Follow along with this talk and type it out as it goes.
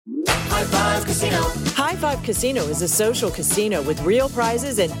High Five Casino. High Five Casino is a social casino with real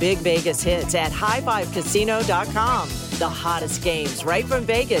prizes and big Vegas hits at highfivecasino.com. The hottest games right from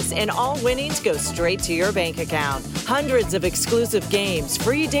Vegas, and all winnings go straight to your bank account. Hundreds of exclusive games,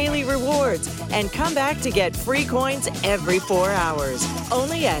 free daily rewards, and come back to get free coins every 4 hours.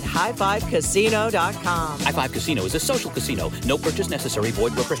 Only at highfivecasino.com. High Five Casino is a social casino. No purchase necessary.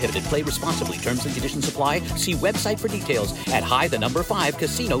 Void where prohibited. Play responsibly. Terms and conditions apply. See website for details at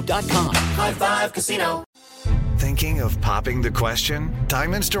high5casino.com. High Five Casino. Thinking of popping the question?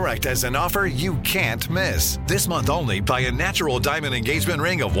 Diamonds Direct has an offer you can't miss. This month only, buy a natural diamond engagement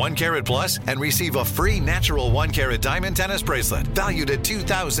ring of 1 carat plus and receive a free natural 1 carat diamond tennis bracelet valued at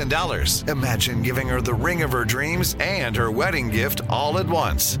 $2,000. Imagine giving her the ring of her dreams and her wedding gift all at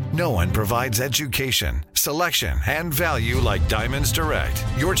once. No one provides education, selection, and value like Diamonds Direct.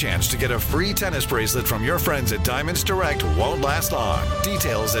 Your chance to get a free tennis bracelet from your friends at Diamonds Direct won't last long.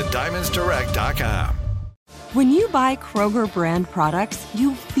 Details at diamondsdirect.com. When you buy Kroger brand products,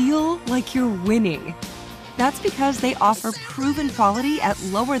 you feel like you're winning. That's because they offer proven quality at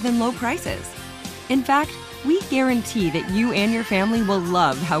lower than low prices. In fact, we guarantee that you and your family will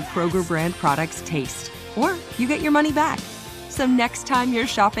love how Kroger brand products taste, or you get your money back. So next time you're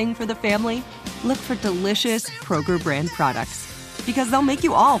shopping for the family, look for delicious Kroger brand products, because they'll make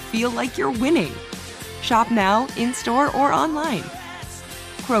you all feel like you're winning. Shop now, in-store, or online.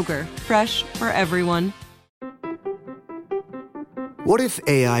 Kroger, fresh for everyone. What if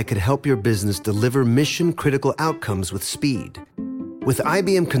AI could help your business deliver mission-critical outcomes with speed? With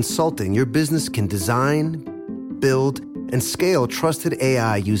IBM Consulting, your business can design, build, and scale trusted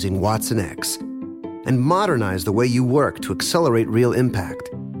AI using watsonx, and modernize the way you work to accelerate real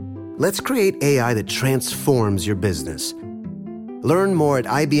impact. Let's create AI that transforms your business. Learn more at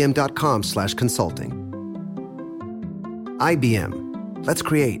ibm.com/consulting. IBM. Let's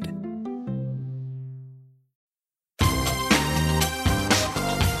create.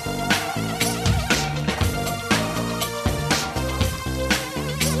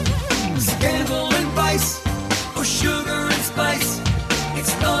 Scandal and vice, or sugar and spice.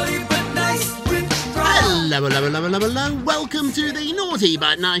 It's naughty but nice with Rob. Hello. Welcome to the Naughty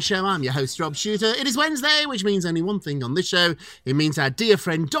But Nice Show. I'm your host, Rob Shooter. It is Wednesday, which means only one thing on this show. It means our dear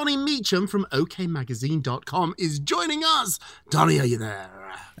friend Donnie Meacham from okmagazine.com is joining us. Donnie, are you there?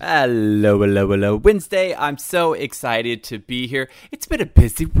 Hello. Wednesday, I'm so excited to be here. It's been a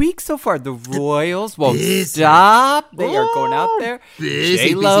busy week so far. The Royals won't stop. They are going out there.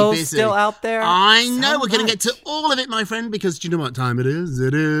 J-Lo's still out there. I know. We're going to get to all of it, my friend, because do you know what time it is?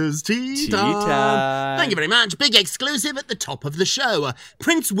 It is tea time. Thank you very much. Big exclusive at the top of the show.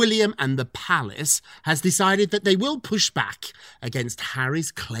 Prince William and the Palace has decided that they will push back against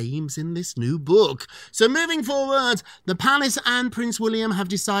Harry's claims in this new book. So moving forward, the Palace and Prince William have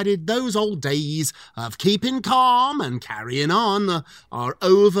decided those old days of keeping calm and carrying on are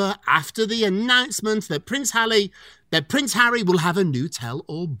over after the announcement that Prince Harry will have a new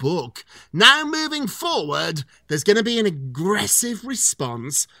tell-all book. Now, moving forward, there's going to be an aggressive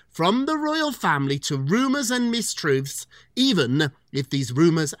response from the royal family to rumours and mistruths, even if these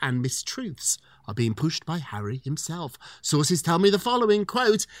rumours and mistruths are being pushed by Harry himself. Sources tell me the following,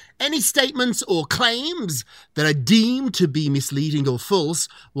 quote, "Any statements or claims that are deemed to be misleading or false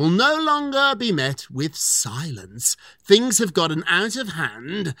will no longer be met with silence. Things have gotten out of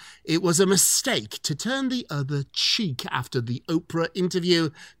hand. It was a mistake to turn the other cheek after the Oprah interview.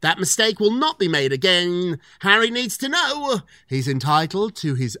 That mistake will not be made again. Harry needs to know he's entitled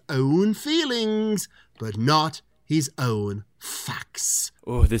to his own feelings, but not his own facts."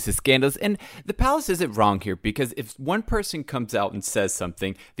 Oh, this is scandalous. And the Palace isn't wrong here, because if one person comes out and says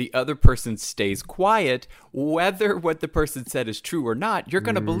something, the other person stays quiet, whether what the person said is true or not, you're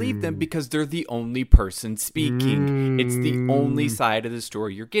going to believe them because they're the only person speaking. It's the only side of the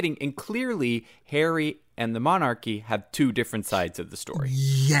story you're getting. And clearly, Harry and the monarchy have two different sides of the story.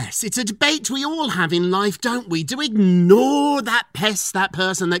 Yes, it's a debate we all have in life, don't we? Do we ignore that pest, that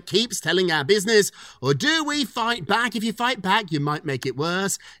person that keeps telling our business? Or do we fight back? If you fight back, you might make it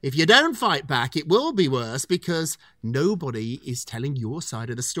worse. If you don't fight back, it will be worse because nobody is telling your side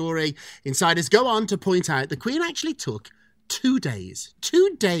of the story. Insiders go on to point out the Queen actually took 2 days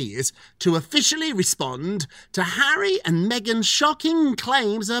to officially respond to Harry and Meghan's shocking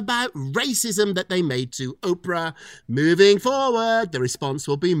claims about racism that they made to Oprah. Moving forward, the response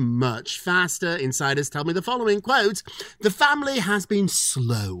will be much faster. Insiders tell me the following, quote, "The family has been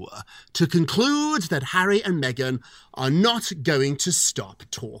slow to conclude that Harry and Meghan are not going to stop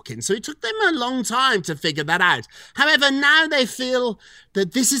talking." So it took them a long time to figure that out. However, now they feel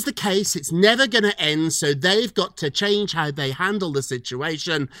that this is the case. It's never going to end, so they've got to change how they handle the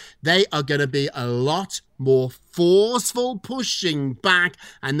situation. They are going to be a lot more forceful, pushing back,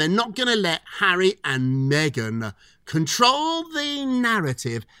 and they're not going to let Harry and Meghan control the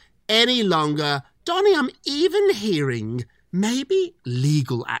narrative any longer. Donnie, I'm even hearing maybe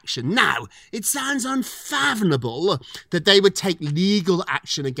legal action. Now, it sounds unfathomable that they would take legal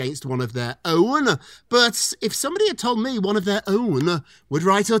action against one of their own, but if somebody had told me one of their own would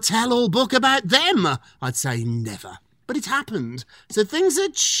write a tell-all book about them, I'd say never. But it happened. So things are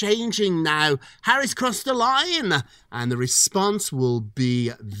changing now. Harry's crossed the line, and the response will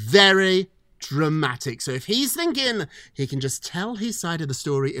be very dramatic. So if he's thinking he can just tell his side of the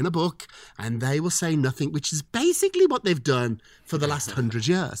story in a book and they will say nothing, which is basically what they've done for the last 100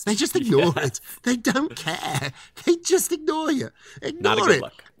 years. They just ignore it. They don't care. They just ignore you. Ignore Not a good it.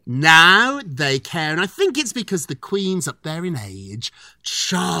 look. Now they care, and I think it's because the Queen's up there in age.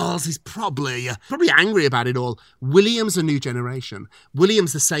 Charles is probably angry about it all. William's a new generation.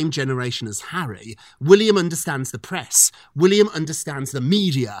 William's the same generation as Harry. William understands the press. William understands the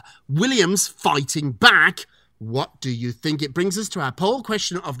media. William's fighting back. What do you think? It brings us to our poll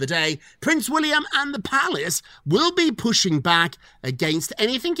question of the day. Prince William and the Palace will be pushing back against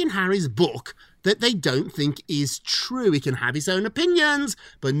anything in Harry's book that they don't think is true. He can have his own opinions,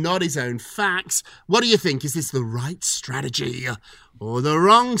 but not his own facts. What do you think? Is this the right strategy or the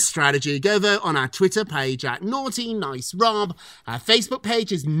wrong strategy? Go vote on our Twitter page at Naughty Nice Rob. Our Facebook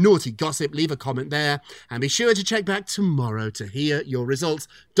page is Naughty Gossip. Leave a comment there. And be sure to check back tomorrow to hear your results.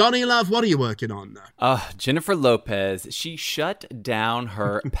 Donnie Love, what are you working on? Jennifer Lopez, she shut down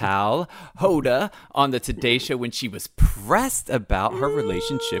her pal, Hoda, on the Today Show when she was pressed about her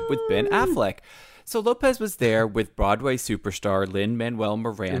relationship with Ben Affleck. So Lopez was there with Broadway superstar Lin-Manuel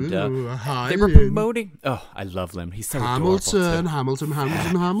Miranda. Ooh, hi, they were Lin. promoting... Oh, I love Lin. He's so adorable, too.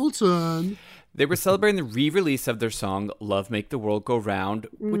 Hamilton. They were celebrating the re-release of their song Love Make the World Go Round,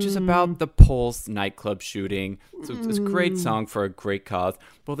 which is about the Pulse nightclub shooting. So it's a great song for a great cause.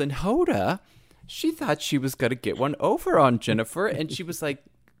 Well, then Hoda, she thought she was going to get one over on Jennifer, and she was like,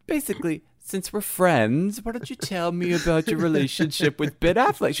 basically, since we're friends, why don't you tell me about your relationship with Ben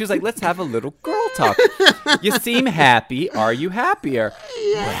Affleck? She was like, let's have a little girl talk. You seem happy. Are you happier?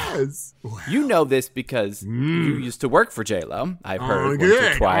 Yes. Well, you know this because you used to work for J-Lo. I've heard once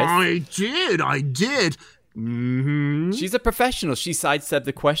or twice. I did. Mm-hmm. She's a professional. She sidestepped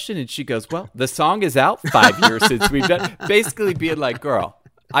the question and she goes, well, the song is out 5 years since we've done. Basically being like, girl,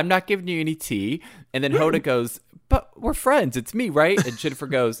 I'm not giving you any tea. And then Hoda goes, but we're friends. It's me, right? And Jennifer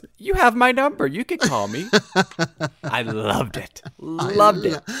goes, you have my number. You can call me. I loved it. Loved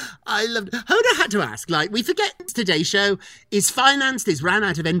it. I loved it. Hoda had to ask, we forget Today's Show is ran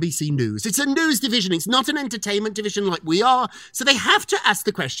out of NBC News. It's a news division. It's not an entertainment division like we are. So they have to ask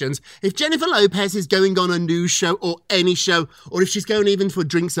the questions. If Jennifer Lopez is going on a news show or any show, or if she's going even for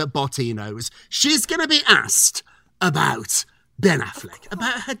drinks at Bottino's, she's going to be asked about Ben Affleck,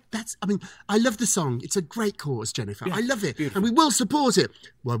 about her. I love the song. It's a great cause, Jennifer. Yeah, I love it. Beautiful. And we will support it.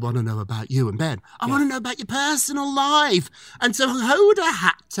 Well, I want to know about you and Ben. I want to know about your personal life. And so Hoda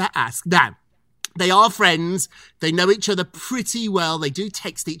had to ask. Now, they are friends. They know each other pretty well. They do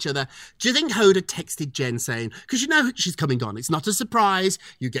text each other. Do you think Hoda texted Jen saying, because you know she's coming on, it's not a surprise.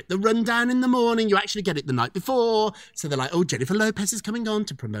 You get the rundown in the morning. You actually get it the night before. So they're like, oh, Jennifer Lopez is coming on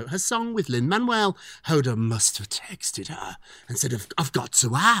to promote her song with Lin-Manuel. Hoda must have texted her and said, I've got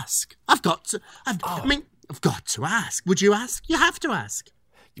to ask. I've got to ask. Would you ask? You have to ask.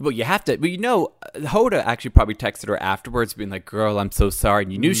 Well, you have to. Well, Hoda actually probably texted her afterwards being like, girl, I'm so sorry.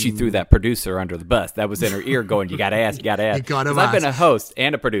 And you knew she threw that producer under the bus. That was in her ear going, you got to ask, you got to ask. Because I've been a host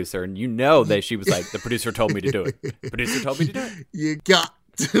and a producer, and that she was like, the producer told me to do it. Producer told me to do it. You got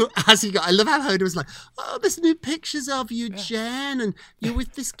to ask. I love how Hoda was like, oh, there's new pictures of you, Jen, and you're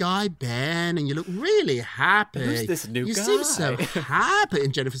with this guy, Ben, and you look really happy. Who's this new guy? You seem so happy.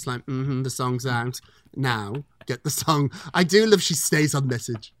 And Jennifer's like, the song's out. Now, get the song. I do love she stays on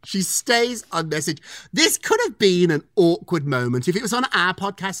message. She stays on message. This could have been an awkward moment. If it was on our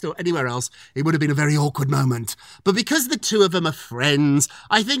podcast or anywhere else, it would have been a very awkward moment. But because the two of them are friends,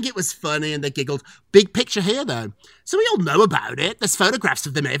 I think it was funny and they giggled. Big picture here, though. So we all know about it. There's photographs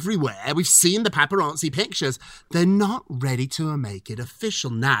of them everywhere. We've seen the paparazzi pictures. They're not ready to make it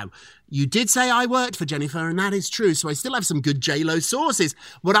official. Now, you did say I worked for Jennifer, and that is true, so I still have some good J-Lo sources.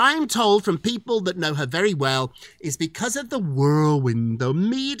 What I'm told from people that know her very well is because of the whirlwind, the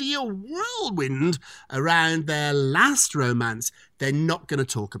media whirlwind around their last romance. They're not going to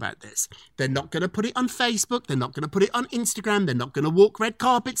talk about this. They're not going to put it on Facebook. They're not going to put it on Instagram. They're not going to walk red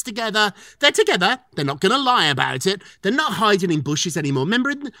carpets together. They're together. They're not going to lie about it. They're not hiding in bushes anymore.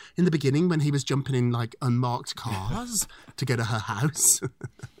 Remember in the beginning when he was jumping in like unmarked cars to go to her house?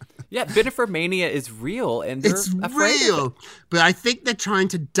 Yeah, Bennifer mania is real, and they're afraid of it. But I think they're trying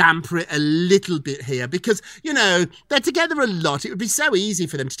to damper it a little bit here because, you know, they're together a lot. It would be so easy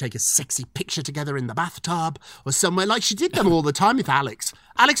for them to take a sexy picture together in the bathtub or somewhere, like she did them all the time with Alex.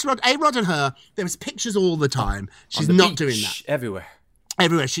 A-Rod and her, there was pictures all the time. She's not doing that.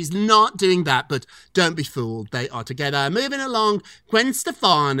 Everywhere. She's not doing that, but don't be fooled. They are together. Moving along, Gwen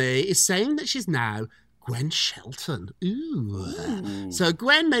Stefani is saying that she's now Gwen Shelton. Ooh. So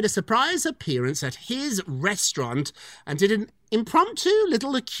Gwen made a surprise appearance at his restaurant and did an impromptu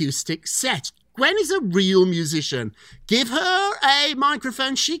little acoustic set. Gwen is a real musician. Give her a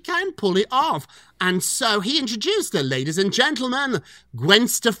microphone, she can pull it off. And so he introduced her, ladies and gentlemen, Gwen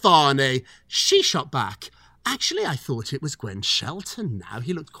Stefani. She shot back, actually, I thought it was Gwen Shelton now.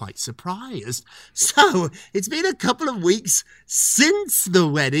 He looked quite surprised. So, it's been a couple of weeks since the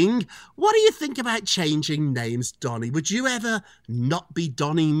wedding. What do you think about changing names, Donnie? Would you ever not be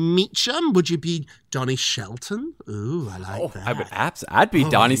Donnie Meacham? Would you be Donnie Shelton? Ooh, I like that. I'd be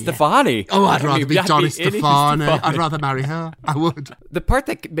Donnie Stefani. Oh, I'd rather be Donnie Stefani. I'd rather marry her. I would. The part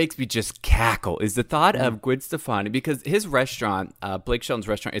that makes me just cackle is the thought of Gwen Stefani, because his restaurant, Blake Shelton's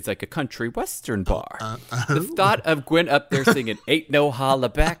restaurant, is like a country western bar. The thought of Gwen up there singing "Ain't No Holla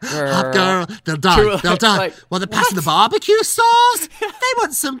Back Girl," hot girl, they'll die. They'll die. Like, well, they're passing the barbecue sauce. They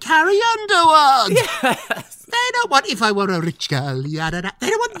want some Carrie Underwood. Yes. They don't want "If I Were a Rich Girl." Yada, yada. They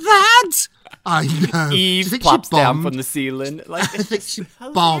don't want that. I know. Eve plops down from the ceiling. Like, I think she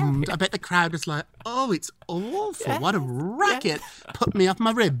bombed. I bet the crowd was like, "Oh, it's awful. Yeah. What a racket. Put me off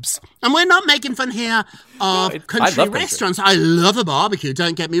my ribs." And we're not making fun here of country restaurants. I love a barbecue,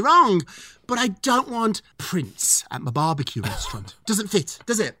 don't get me wrong. But I don't want Prince at my barbecue restaurant. Doesn't fit,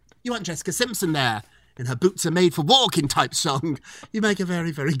 does it? You want Jessica Simpson there in her boots are made for walking type song. You make a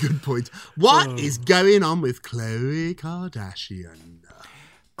very, very good point. What is going on with Khloe Kardashian?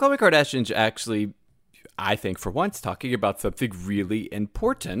 Khloe Kardashian's actually, I think, for once, talking about something really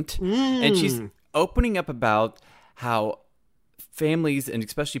important. And she's opening up about how families, and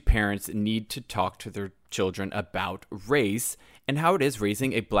especially parents, need to talk to their children about race and how it is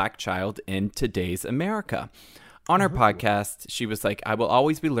raising a black child in today's America. On her podcast, she was like, "I will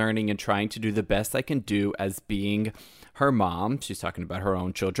always be learning and trying to do the best I can do as being her mom." She's talking about her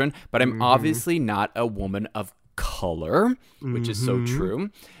own children, but I'm obviously not a woman of color, which is so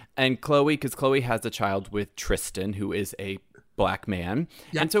true. And Khloe, because Khloe has a child with Tristan, who is a black man.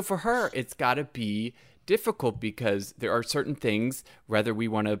 Yep. And so for her, it's got to be difficult because there are certain things, whether we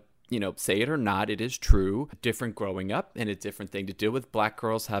want to, say it or not, it is true. Different growing up, and a different thing to deal with. Black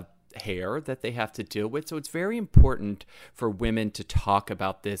girls have hair that they have to deal with. So it's very important for women to talk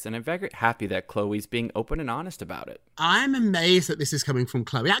about this. And I'm very happy that Khloe's being open and honest about it. I'm amazed that this is coming from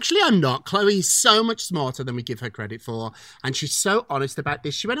Khloe. Actually, I'm not. Khloe is so much smarter than we give her credit for. And she's so honest about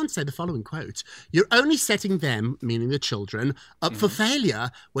this. She went on to say the following quote: "You're only setting them," meaning the children, "up for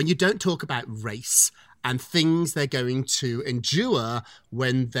failure when you don't talk about race and things they're going to endure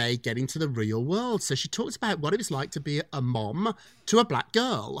when they get into the real world." So she talks about what it was like to be a mom to a black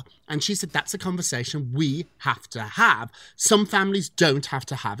girl. And she said that's a conversation we have to have. Some families don't have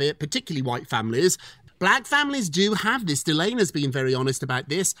to have it, particularly white families. Black families do have this. Delena's been very honest about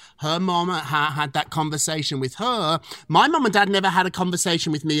this. Her mom had that conversation with her. My mom and dad never had a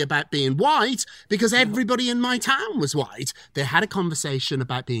conversation with me about being white because everybody in my town was white. They had a conversation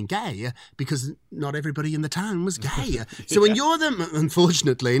about being gay because not everybody in the town was gay. So when you're them,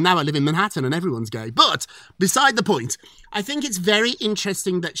 unfortunately, now I live in Manhattan and everyone's gay. But beside the point, I think it's very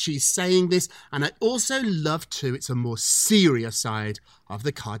interesting that she's saying this. And I also love too, it's a more serious side of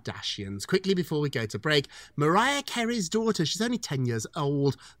the Kardashians. Quickly before we go to break, Mariah Carey's daughter, she's only 10 years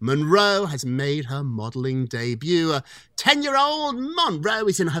old, Monroe, has made her modelling debut. 10-year-old Monroe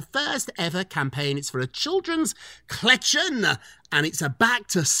is in her first ever campaign. It's for a children's collection, and it's a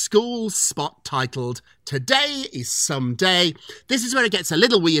back-to-school spot titled "Today is Someday." This is where it gets a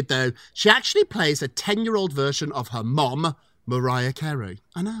little weird, though. She actually plays a 10-year-old version of her mom, Mariah Carey.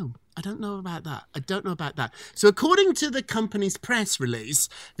 I know. I don't know about that. So according to the company's press release,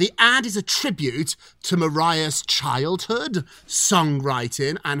 the ad is a tribute to Mariah's childhood,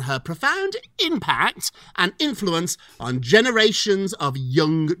 songwriting, and her profound impact and influence on generations of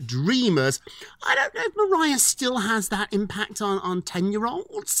young dreamers. I don't know if Mariah still has that impact on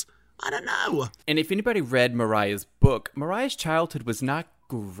 10-year-olds. I don't know. And if anybody read Mariah's book, Mariah's childhood was not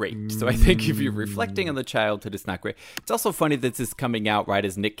great. So I think if you're reflecting on the childhood, it's not great. It's also funny that this is coming out right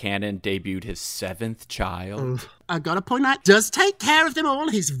as Nick Cannon debuted his 7th child. I gotta point out, does take care of them all.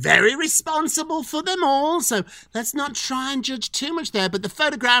 He's very responsible for them all. So let's not try and judge too much there. But the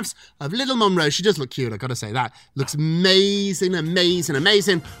photographs of little Monroe, she does look cute, I gotta say that. Looks amazing, amazing,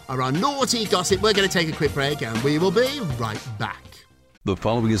 amazing. Are our naughty gossip. We're gonna take a quick break and we will be right back. The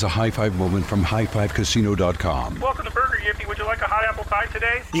following is a high five moment from highfivecasino.com. Welcome to Burger Yippee. Would you like a hot apple pie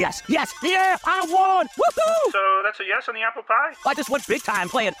today? Yes, yeah, I won! Woohoo! So that's a yes on the apple pie? I just went big time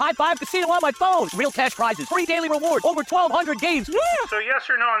playing High Five Casino on my phone. Real cash prizes, free daily rewards, over 1,200 games. Yeah! So yes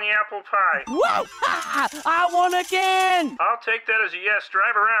or no on the apple pie? Whoa! I won again! I'll take that as a yes.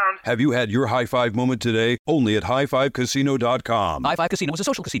 Drive around. Have you had your high five moment today? Only at highfivecasino.com. High Five Casino is a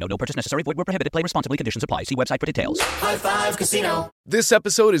social casino. No purchase necessary. Void where prohibited. Play responsibly. Conditions apply. See website for details. High Five Casino. This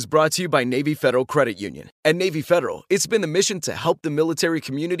episode is brought to you by Navy Federal Credit Union. At Navy Federal, it's been the mission to help the military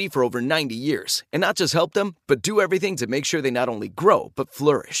community for over 90 years. And not just help them, but do everything to make sure they not only grow, but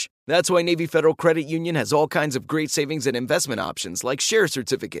flourish. That's why Navy Federal Credit Union has all kinds of great savings and investment options like share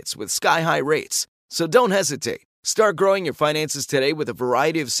certificates with sky-high rates. So don't hesitate. Start growing your finances today with a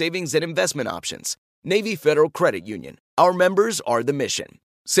variety of savings and investment options. Navy Federal Credit Union. Our members are the mission.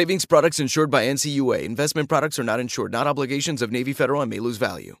 Savings products insured by NCUA. Investment products are not insured, not obligations of Navy Federal and may lose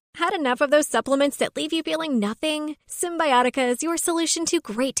value. Had enough of those supplements that leave you feeling nothing? Symbiotica is your solution to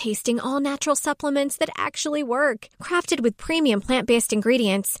great-tasting, all-natural supplements that actually work. Crafted with premium plant-based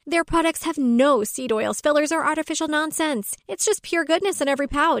ingredients, their products have no seed oils, fillers, or artificial nonsense. It's just pure goodness in every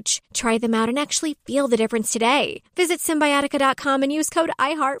pouch. Try them out and actually feel the difference today. Visit Symbiotica.com and use code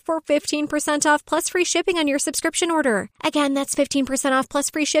IHEART for 15% off plus free shipping on your subscription order. Again, that's 15% off plus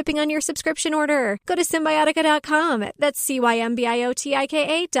free shipping on your subscription order. Go to Symbiotica.com. That's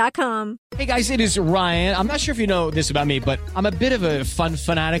CYMBIOTIKA.com. Hey guys, it is Ryan. I'm not sure if you know this about me, but I'm a bit of a fun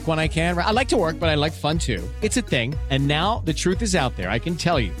fanatic when I can. I like to work, but I like fun too. It's a thing. And now the truth is out there. I can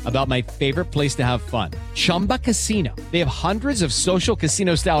tell you about my favorite place to have fun. Chumba Casino. They have hundreds of social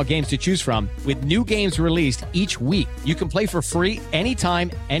casino style games to choose from with new games released each week. You can play for free anytime,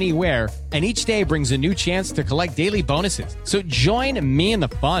 anywhere. And each day brings a new chance to collect daily bonuses. So join me in the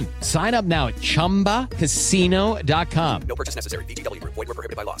fun. Sign up now at ChumbaCasino.com. No purchase necessary. VGW. Void where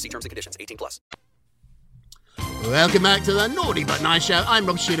prohibited by law. See terms and conditions. 18+. Welcome back to the Naughty But Nice Show. I'm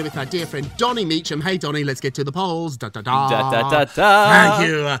Rob Shooter with our dear friend Donnie Meacham. Hey Donnie, let's get to the polls. Da da da. Da da da da. Thank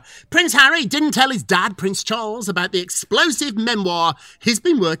you. Prince Harry didn't tell his dad, Prince Charles, about the explosive memoir he's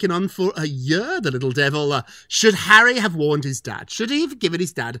been working on for a year, the little devil. Should Harry have warned his dad? Should he have given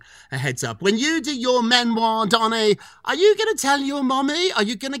his dad a heads up? When you do your memoir, Donnie, are you going to tell your mommy? Are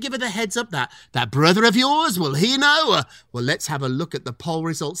you going to give her the heads up that brother of yours, will he know? Well, let's have a look at the poll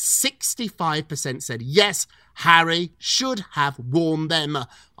results. 65% said yes, Harry should have warned them.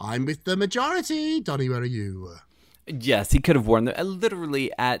 I'm with the majority. Donnie, where are you? Yes, he could have warned them. Literally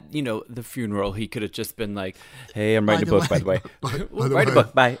at, the funeral, he could have just been like, hey, I'm writing a book, by the way. Write a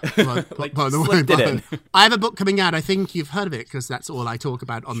book, bye. By the way, I have a book coming out. I think you've heard of it because that's all I talk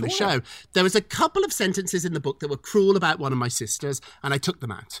about on the show. There was a couple of sentences in the book that were cruel about one of my sisters, and I took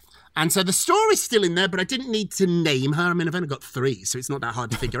them out. And so the story's still in there, but I didn't need to name her. I mean, I've only got 3, so it's not that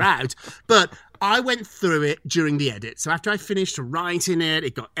hard to figure out. But I went through it during the edit. So after I finished writing it,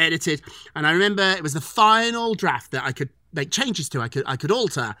 it got edited. And I remember it was the final draft that I could make changes to, I could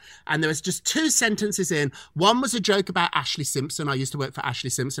alter. And there was just 2 sentences in. One was a joke about Ashley Simpson. I used to work for Ashley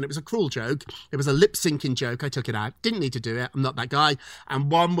Simpson. It was a cruel joke. It was a lip-syncing joke. I took it out. Didn't need to do it. I'm not that guy.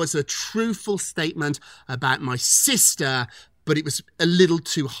 And one was a truthful statement about my sister, but it was a little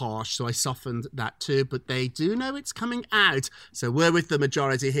too harsh, so I softened that too. But they do know it's coming out, so we're with the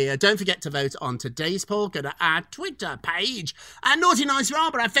majority here. Don't forget to vote on today's poll. Go to our Twitter page at Naughty Nice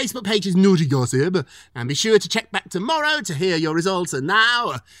Rob, or our Facebook page is Naughty Gossip. And be sure to check back tomorrow to hear your results. And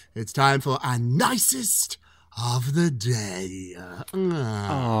now, it's time for our nicest of the day.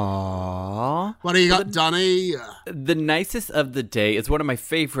 Aww. What do you got, Donnie? The nicest of the day is one of my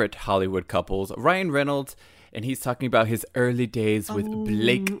favorite Hollywood couples, Ryan Reynolds, and he's talking about his early days with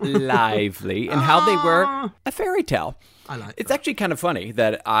Blake Lively and how they were a fairy tale. I like It's actually kind of funny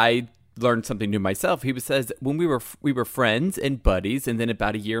that I learned something new myself. He says when we were friends and buddies, and then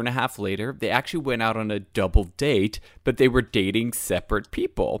about a year and a half later, they actually went out on a double date, but they were dating separate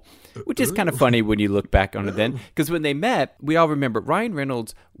people, which is kind of funny when you look back on it then. Because when they met, we all remember Ryan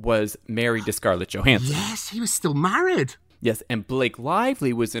Reynolds was married to Scarlett Johansson. Yes, he was still married. Yes, and Blake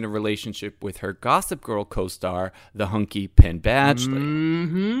Lively was in a relationship with her Gossip Girl co-star, the hunky Penn Badgley.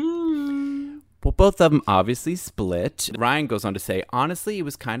 Mm-hmm. Well, both of them obviously split. Ryan goes on to say, honestly, it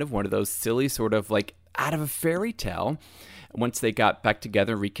was kind of one of those silly sort of like out of a fairy tale once they got back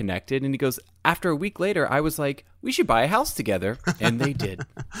together and reconnected. And he goes, after a week later, I was like, we should buy a house together. And they did.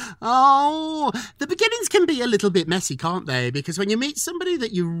 Oh, the beginnings can be a little bit messy, can't they? Because when you meet somebody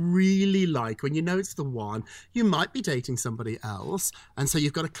that you really like, when you know it's the one, you might be dating somebody else. And so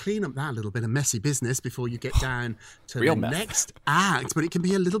you've got to clean up that little bit of messy business before you get down to the next act. But it can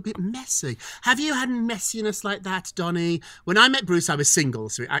be a little bit messy. Have you had messiness like that, Donnie? When I met Bruce, I was single,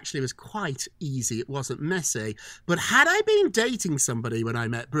 so it actually was quite easy. It wasn't messy. But had I been dating somebody when I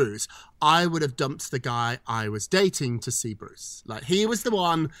met Bruce, I would have dumped the guy I was dating to see Bruce. Like, he was the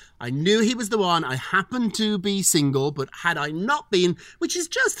one. I knew he was the one. I happened to be single, but had I not been, which is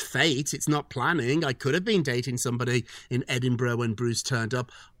just fate, it's not planning, I could have been dating somebody in Edinburgh when Bruce turned up.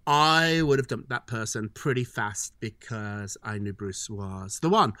 I would have dumped that person pretty fast because I knew Bruce was the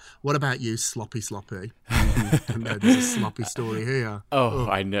one. What about you, Sloppy? I know there's a sloppy story here. Oh,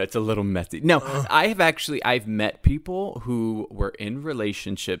 I know. It's a little messy. No, I've met people who were in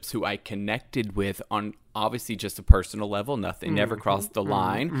relationships who I connected with on obviously just a personal level. Nothing, never crossed the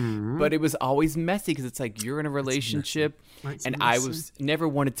line. But it was always messy because it's like you're in a relationship and I was never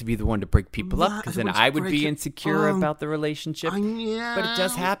wanted to be the one to break people up because then I would be insecure about the relationship. But it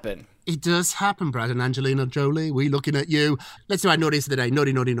does happen. It does happen, Brad and Angelina Jolie. We looking at you. Let's do our naughties of the day.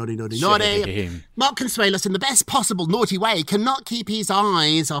 Naughty. Mark Consuelos, in the best possible naughty way, cannot keep his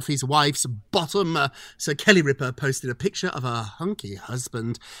eyes off his wife's bottom. So Kelly Ripa posted a picture of her hunky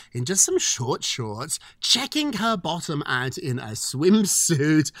husband in just some short shorts, checking her bottom out in a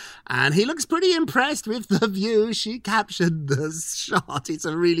swimsuit. And he looks pretty impressed with the view. She captured the shot. It's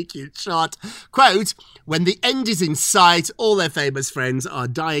a really cute shot. Quote, when the end is in sight, all their famous friends are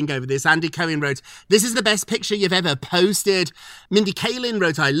dying over this. Andy Cohen wrote, this is the best picture you've ever posted. Mindy Kaling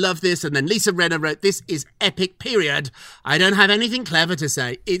wrote, I love this. And then Lisa Renner wrote, this is epic, period. I don't have anything clever to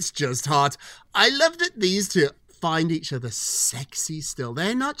say. It's just hot. I love that these two find each other sexy still.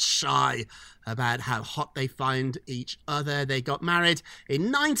 They're not shy about how hot they find each other. They got married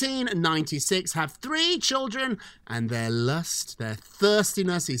in 1996, have 3 children, and their lust, their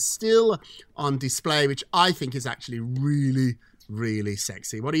thirstiness is still on display, which I think is actually really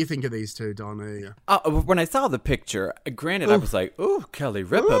sexy. What do you think of these two, Donnie? When I saw the picture, granted, I was like, ooh, Kelly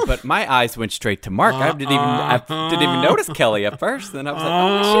Ripa, but my eyes went straight to Mark. I didn't even notice Kelly at first. Then I was like,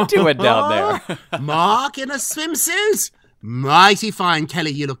 oh, what's she doing down there? Mark in a swimsuit? Mighty fine. Kelly,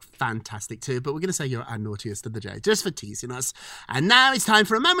 you look fantastic too, but we're going to say you're our naughtiest of the day, just for teasing us. And now it's time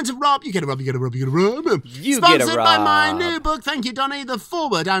for a moment of Rob. You get a Rob. Sponsored by my new book. Thank you, Donnie. The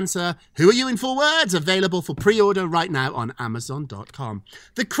 4-word answer. Who are you in 4 words? Available for pre-order right now on Amazon.com.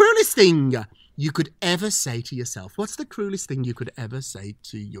 The cruelest thing you could ever say to yourself. What's the cruelest thing you could ever say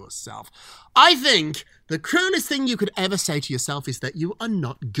to yourself? I think the cruelest thing you could ever say to yourself is that you are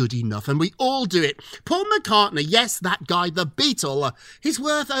not good enough, and we all do it. Paul McCartney, yes, that guy, the Beatle, he's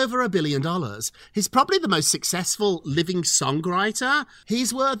worth over $1 billion. He's probably the most successful living songwriter.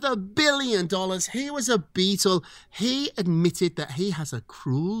 He's worth $1 billion. He was a Beatle. He admitted that he has a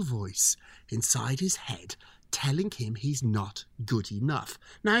cruel voice inside his head telling him he's not good enough.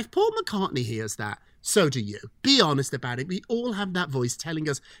 Now, if Paul McCartney hears that, so do you. Be honest about it. We all have that voice telling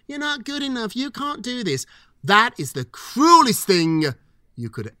us, you're not good enough, you can't do this. That is the cruelest thing you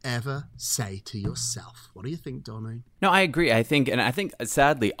could ever say to yourself. What do you think, Donnie? No, I agree. I think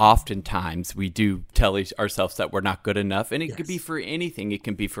sadly, oftentimes we do tell ourselves that we're not good enough. And it could be for anything. It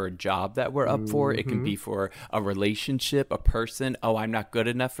can be for a job that we're up for. It can be for a relationship, a person. Oh, I'm not good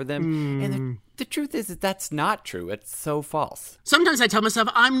enough for them. And the truth is that that's not true. It's so false. Sometimes I tell myself,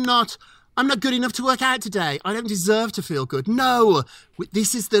 I'm not good enough to work out today. I don't deserve to feel good. No,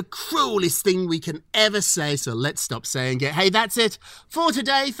 this is the cruelest thing we can ever say, so let's stop saying it. Hey, that's it for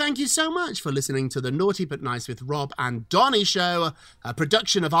today. Thank you so much for listening to the Naughty But Nice with Rob and Donnie show, a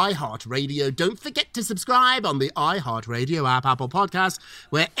production of iHeartRadio. Don't forget to subscribe on the iHeartRadio app, Apple Podcasts,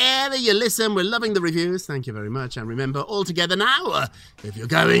 wherever you listen. We're loving the reviews. Thank you very much. And remember, all together now, if you're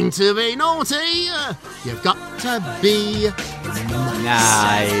going to be naughty, you've got to be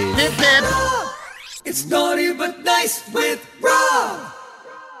nice. Hip, hip. It's Naughty But Nice with Rob.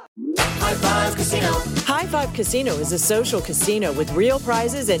 High Five Casino. High Five Casino is a social casino with real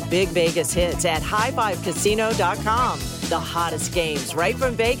prizes and big Vegas hits at highfivecasino.com. The hottest games right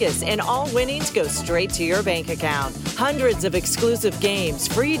from Vegas, and all winnings go straight to your bank account. Hundreds of exclusive games,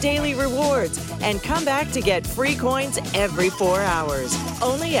 free daily rewards, and come back to get free coins every 4 hours.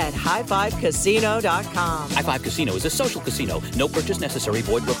 Only at highfivecasino.com. High Five Casino is a social casino. No purchase necessary.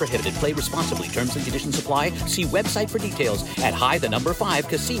 Void where prohibited. Play responsibly. Terms and conditions apply. See website for details at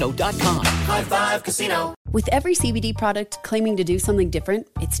high5casino.com. High Five Casino. With every CBD product claiming to do something different,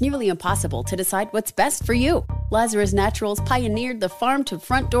 it's nearly impossible to decide what's best for you. Lazarus Naturals pioneered the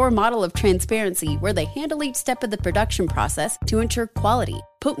farm-to-front-door model of transparency, where they handle each step of the production process to ensure quality,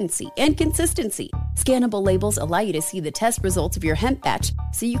 potency, and consistency. Scannable labels allow you to see the test results of your hemp batch,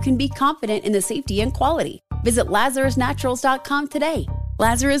 so you can be confident in the safety and quality. Visit LazarusNaturals.com today.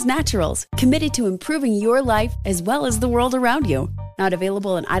 Lazarus Naturals, committed to improving your life as well as the world around you. Not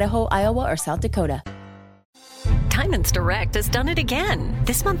available in Idaho, Iowa, or South Dakota. Diamonds Direct has done it again.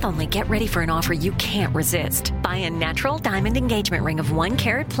 This month only, get ready for an offer you can't resist. Buy a natural diamond engagement ring of 1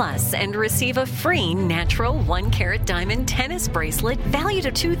 carat plus and receive a free natural 1 carat diamond tennis bracelet valued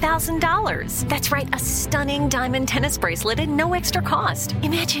at $2,000. That's right, a stunning diamond tennis bracelet at no extra cost.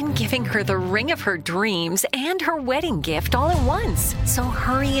 Imagine giving her the ring of her dreams and her wedding gift all at once. So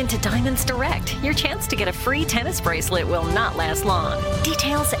hurry into Diamonds Direct. Your chance to get a free tennis bracelet will not last long.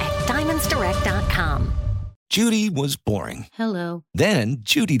 Details at diamondsdirect.com. Judy was boring. Hello. Then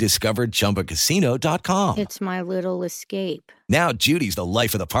Judy discovered ChumbaCasino.com. It's my little escape. Now Judy's the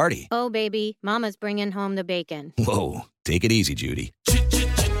life of the party. Oh, baby, mama's bringing home the bacon. Whoa, take it easy, Judy.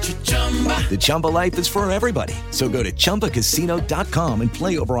 The Chumba life is for everybody. So go to ChumbaCasino.com and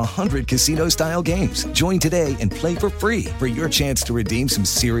play over 100 casino-style games. Join today and play for free for your chance to redeem some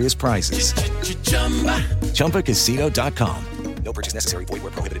serious prizes. ChumbaCasino.com. No purchase necessary. Void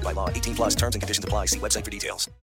where prohibited by law. 18 plus terms and conditions apply. See website for details.